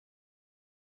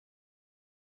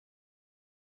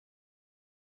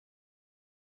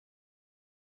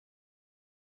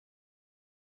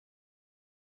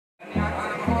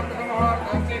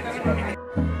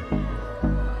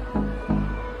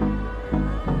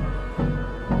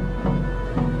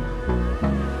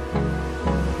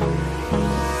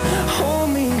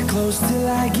close till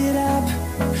I get up.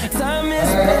 Time is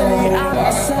barely on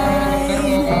our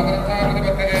side.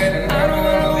 I don't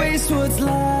wanna waste what's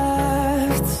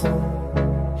left.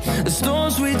 The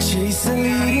storms we chase are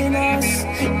leading us,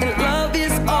 and love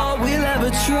is all we'll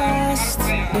ever trust.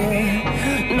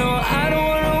 Yeah. No, I don't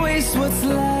wanna waste what's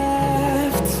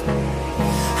left.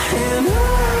 And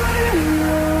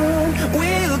on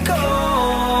we'll go,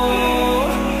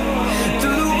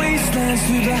 through the wastelands,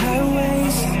 through the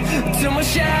highways, till my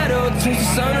shadow turns to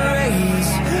sun rays.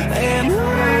 And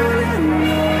on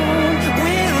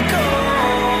we'll go,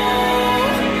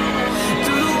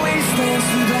 through the wastelands,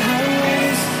 through the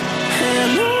highways,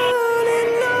 and on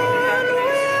we'll go.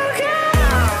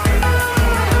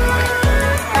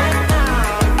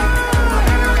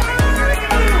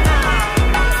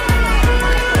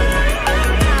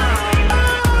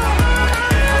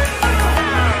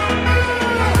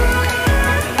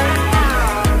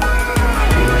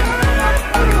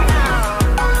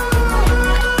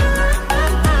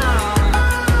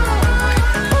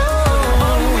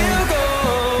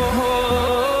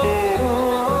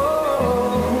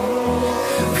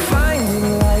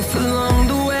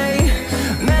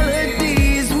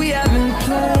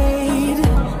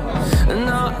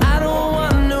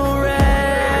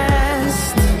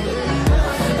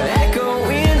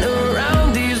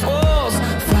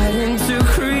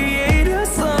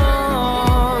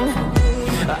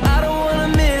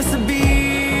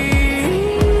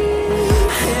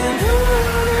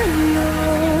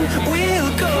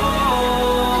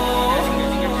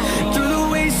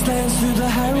 Through the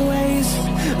highways,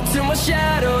 till my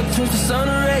shadow turns to sun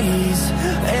rays.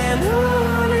 And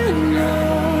on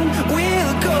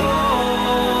we'll go,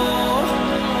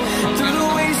 through the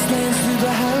wastelands, through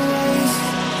the highways,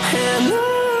 and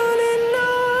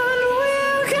on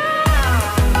we'll go.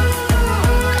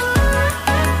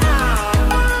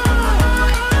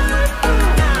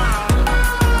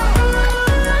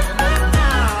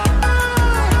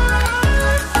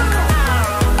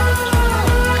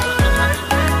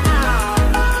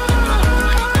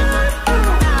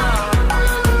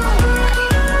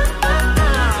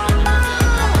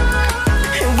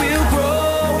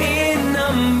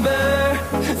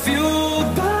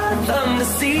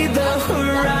 See the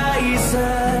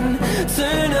horizon,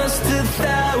 turn us to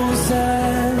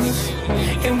thousands,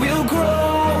 and we'll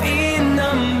grow in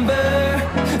number,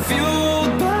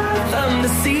 fueled by them. To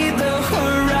see the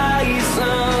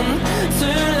horizon,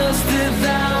 turn us to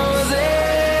thousands,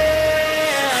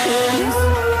 and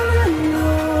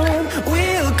on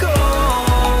we'll go,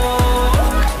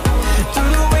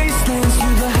 through the wastelands,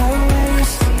 through the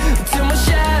highways, till my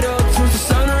shadow turns to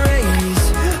sun rays.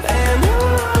 And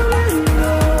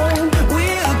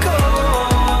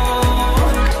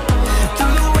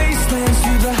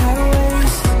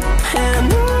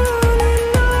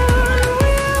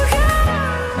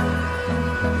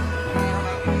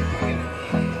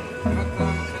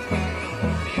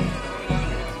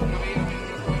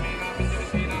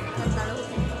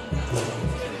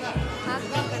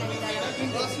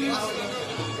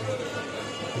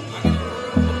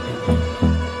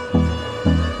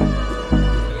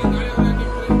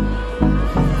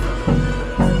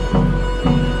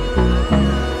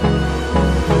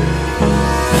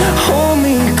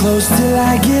close till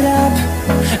I get up.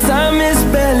 Time is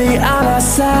barely on our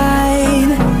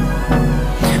side.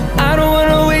 I don't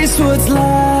wanna waste what's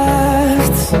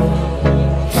left.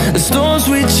 The storms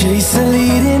we chase are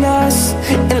leading us,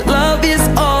 and love is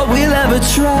all we'll ever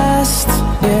trust.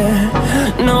 Yeah,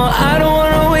 no, I don't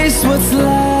wanna waste what's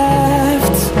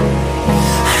left.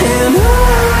 And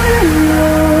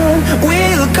on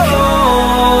we'll go,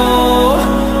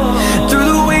 through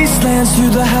the wastelands,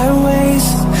 through the highways,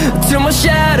 till my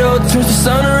shadow turns to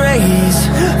sun rays.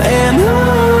 And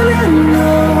on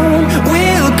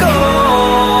we'll go,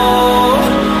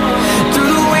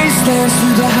 through the wastelands,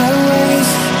 through the highways,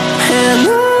 and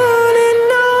on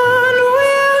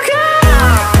we'll go.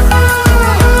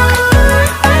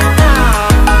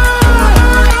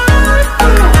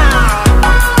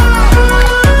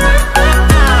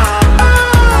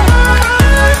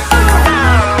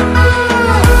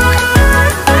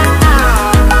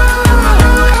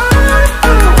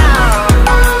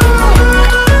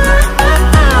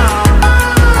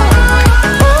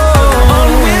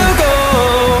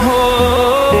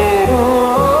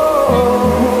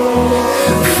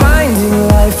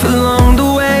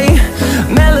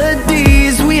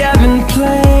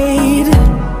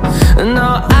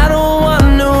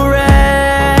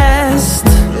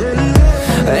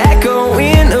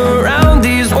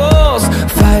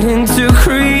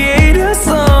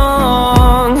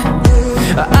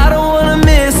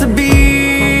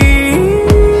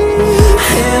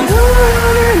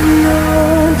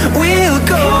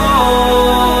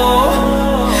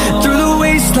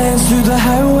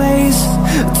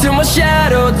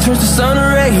 turns to sun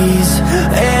rays,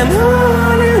 and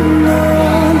on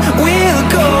we'll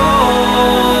go,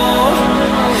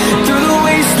 through the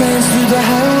wastelands, through the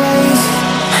highways,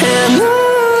 and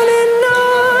on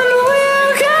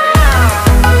we'll go.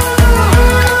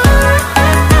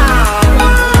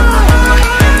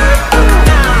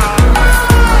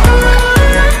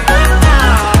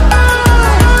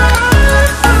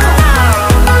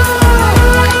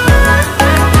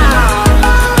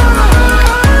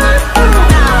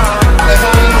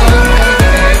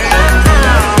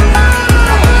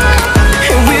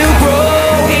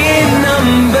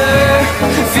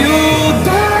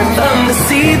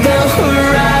 See the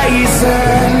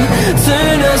horizon,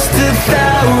 turn us to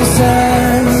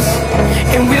thousands,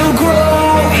 and we'll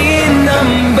grow in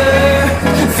number,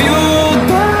 fueled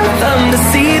by them to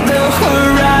see the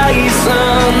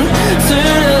horizon,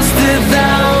 turn us to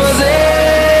thousands,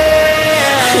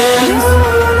 and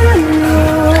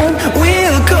on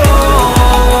we'll go,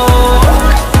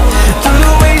 through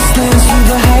the wastelands, through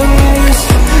the highways,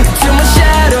 till my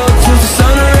shadow turns to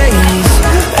sun rays,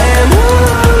 and on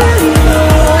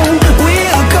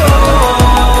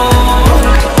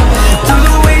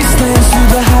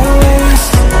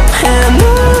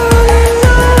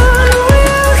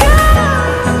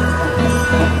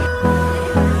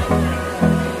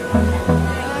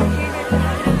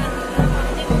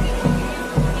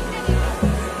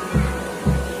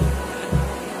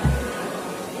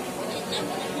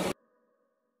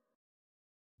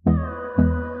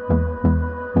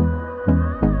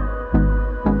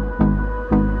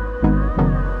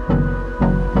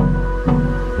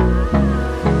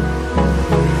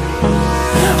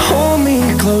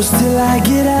close till I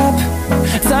get up.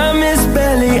 Time is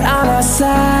barely on our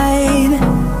side.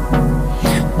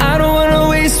 I don't wanna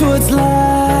waste what's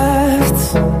left.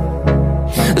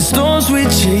 The storms we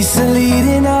chase are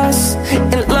leading us,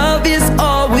 and love is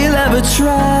all we'll ever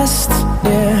trust.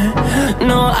 Yeah,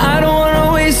 no, I don't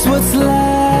wanna waste what's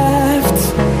left.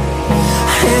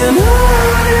 And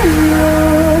on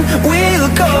we'll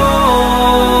go,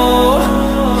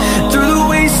 through the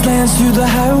wastelands, through the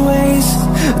highways,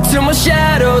 till my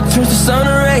shadow turns to sun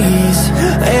rays,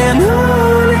 and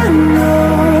on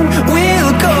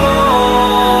we'll go,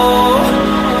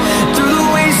 through the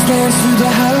wastelands, through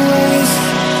the highways,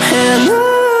 and on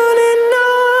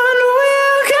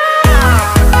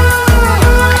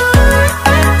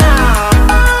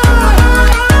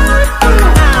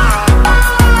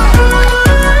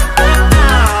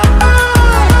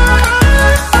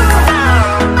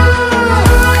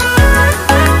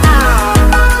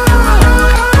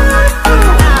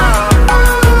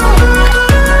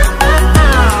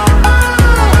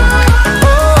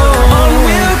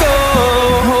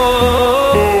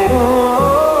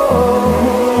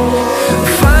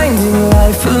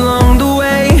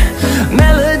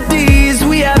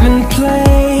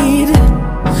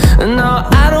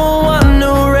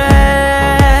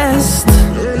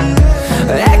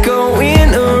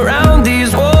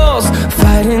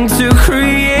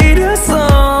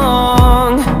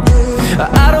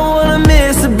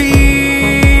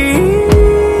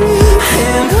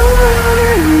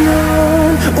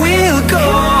we'll go.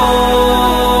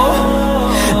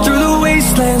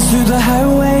 Through the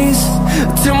highways,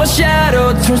 till my shadow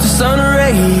turns to sun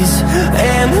rays,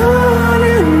 and on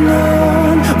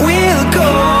we'll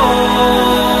go,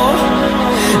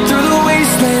 through the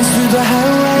wastelands, through the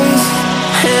highways,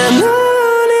 and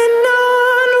on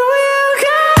we'll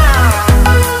go.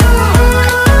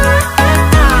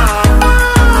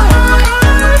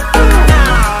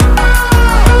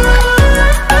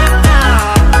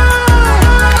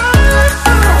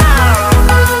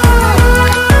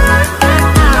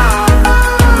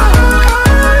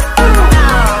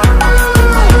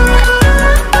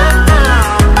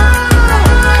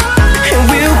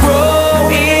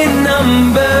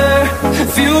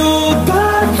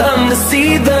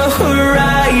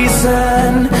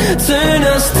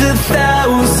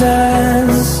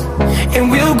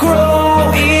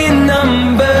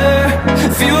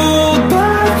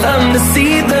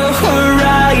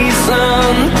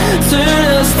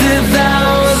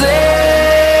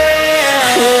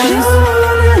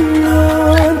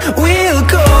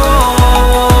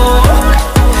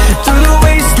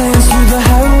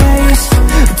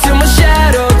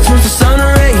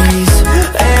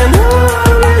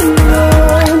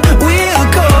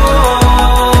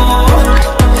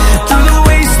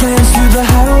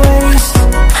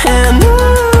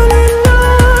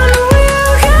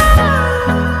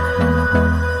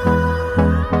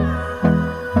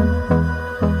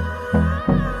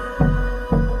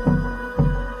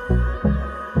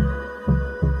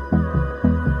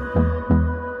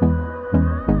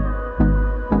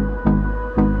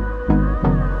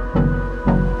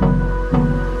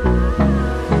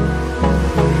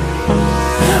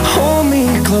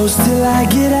 I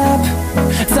get up.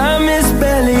 Time is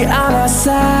barely on our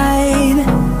side.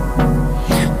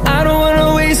 I don't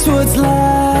wanna waste what's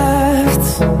left.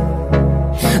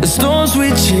 The storms we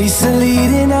chase are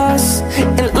leading us,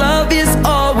 and love is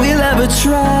all we'll ever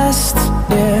trust.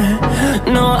 Yeah,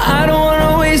 no, I don't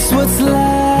wanna waste what's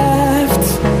left.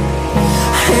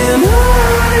 And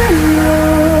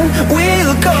on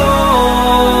we'll go,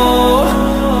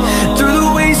 through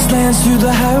the wastelands, through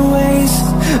the highways,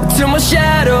 till my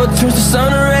shadow turns to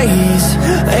sun rays.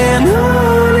 And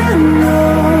on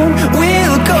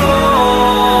we'll go,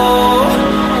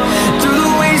 through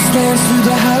the wastelands, through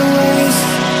the highways,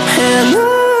 and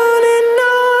on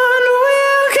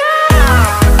we'll go.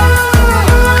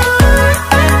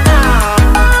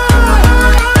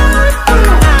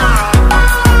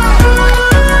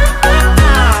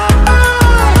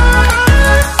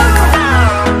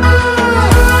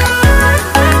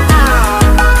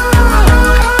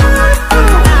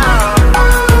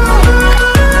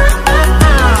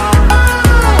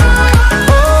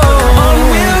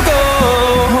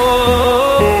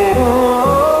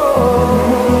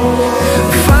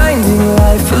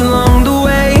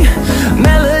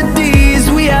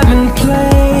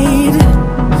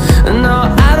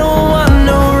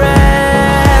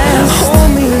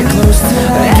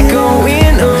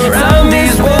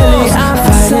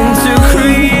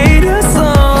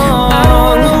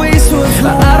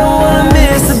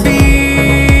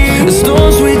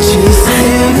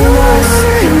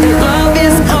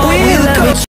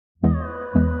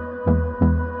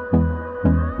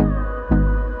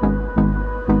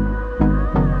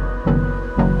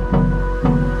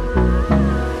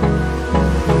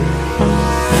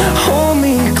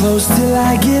 Close till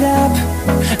I get up.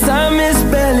 Time is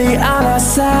barely on our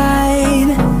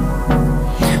side.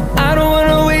 I don't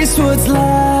wanna waste what's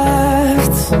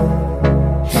left.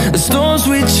 The storms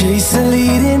we chase are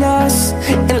leading us,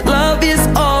 and love is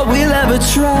all we'll ever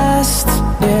trust.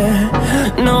 Yeah,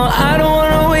 no, I don't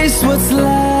wanna waste what's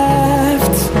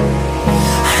left.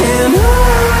 And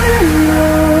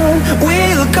on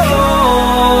we'll go,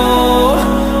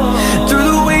 through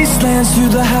the wastelands,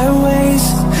 through the highways,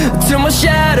 till my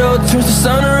shadow turns to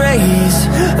sun rays.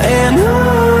 And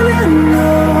on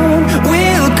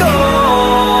we'll go,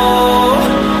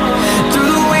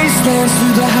 through the wastelands,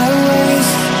 through the highways,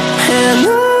 and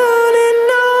on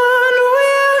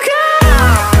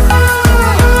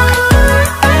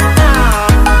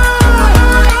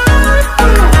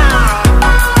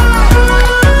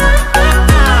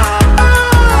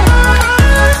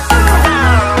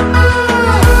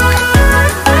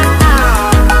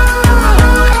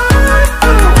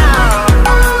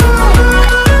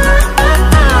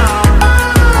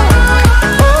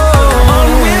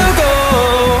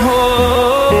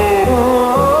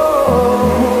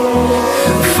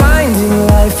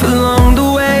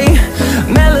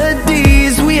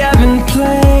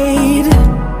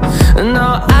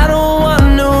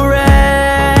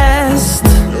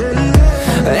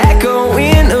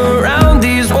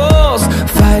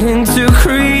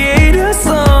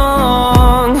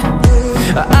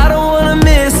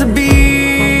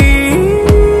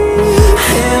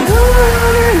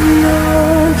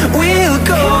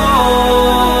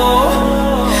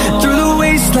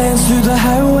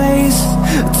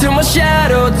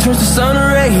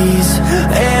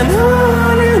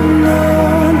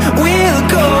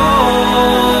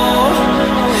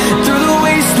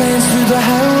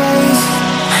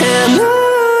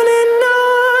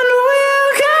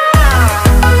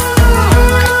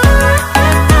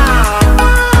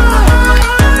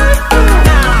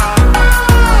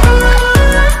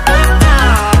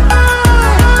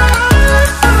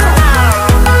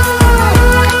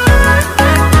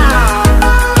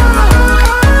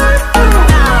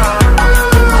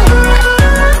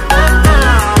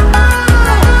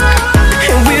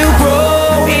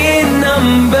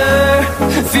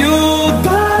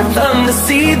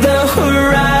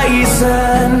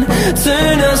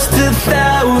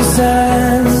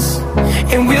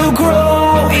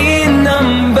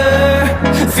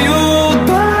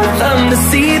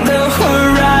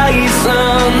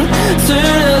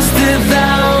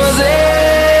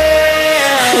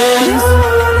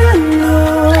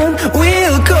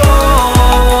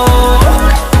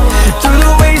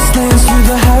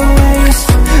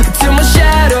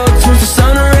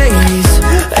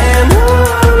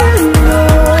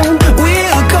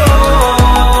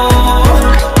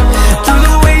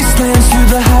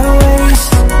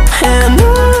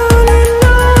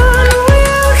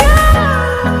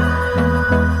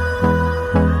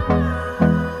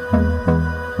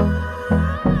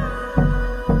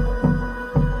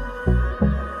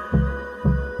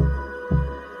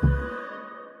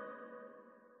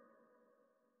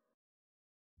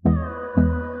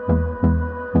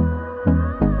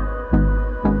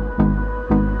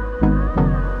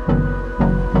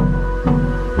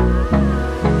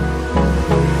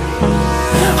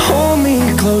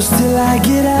close till I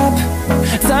get up.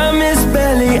 Time is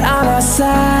barely on our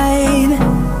side.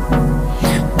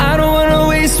 I don't wanna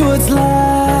waste what's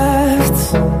left.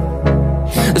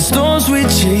 The storms we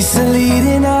chase are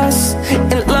leading us,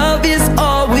 and love is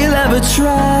all we'll ever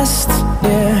trust.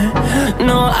 Yeah,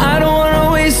 no, I don't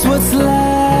wanna waste what's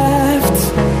left.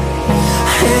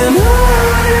 And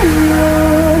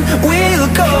on we'll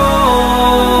go,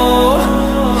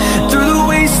 through the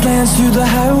wastelands, through the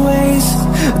highways,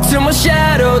 till my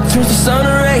shadow turns to sun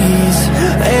rays.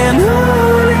 And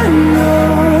on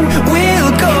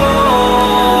we'll go,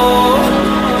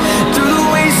 through the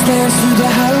wastelands, through the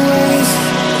highways,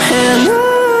 and on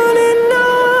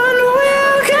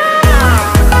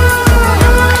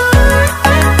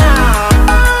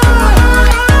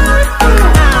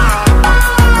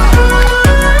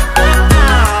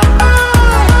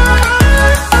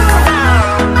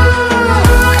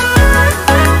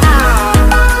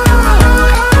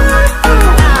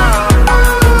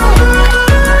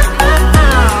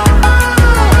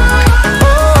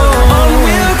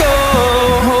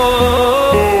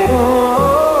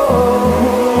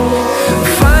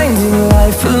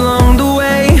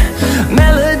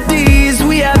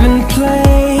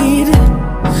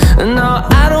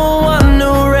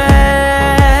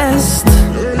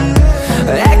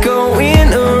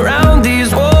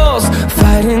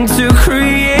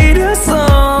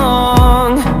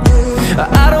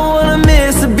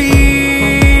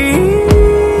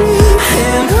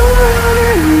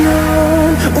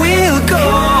we'll go.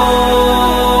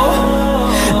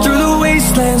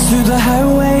 Through the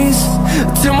highways,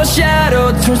 till my shadow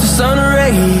turns to sun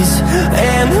rays.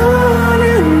 And on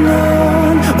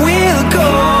we'll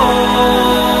go,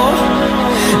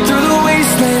 through the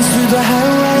wastelands, through the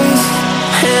highways,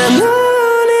 and on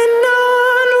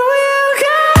we'll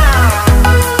go.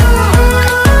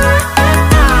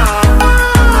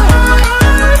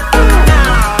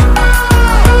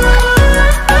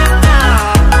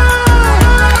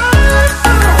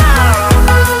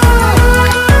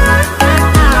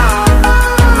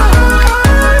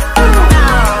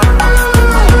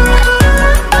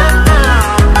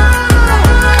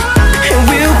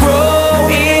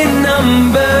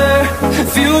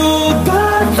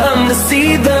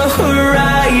 See the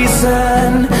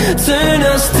horizon, turn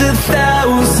us to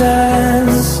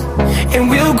thousands, and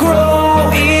we'll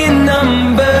grow in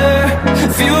number,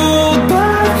 fueled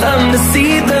by them. To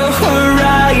see the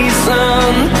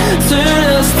horizon, turn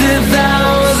us to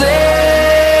thousands,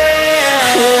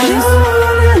 and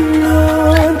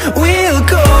on we'll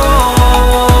go,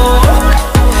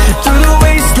 through the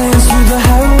wastelands, through the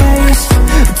highways,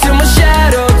 till my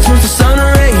shadow turns to sun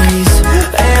rays.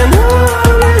 And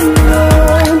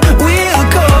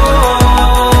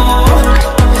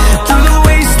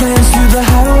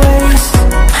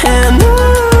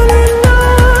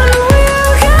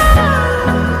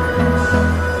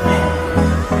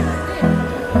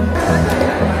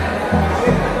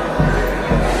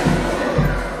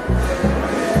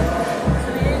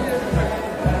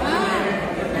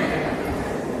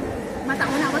Mà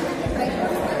tặng nào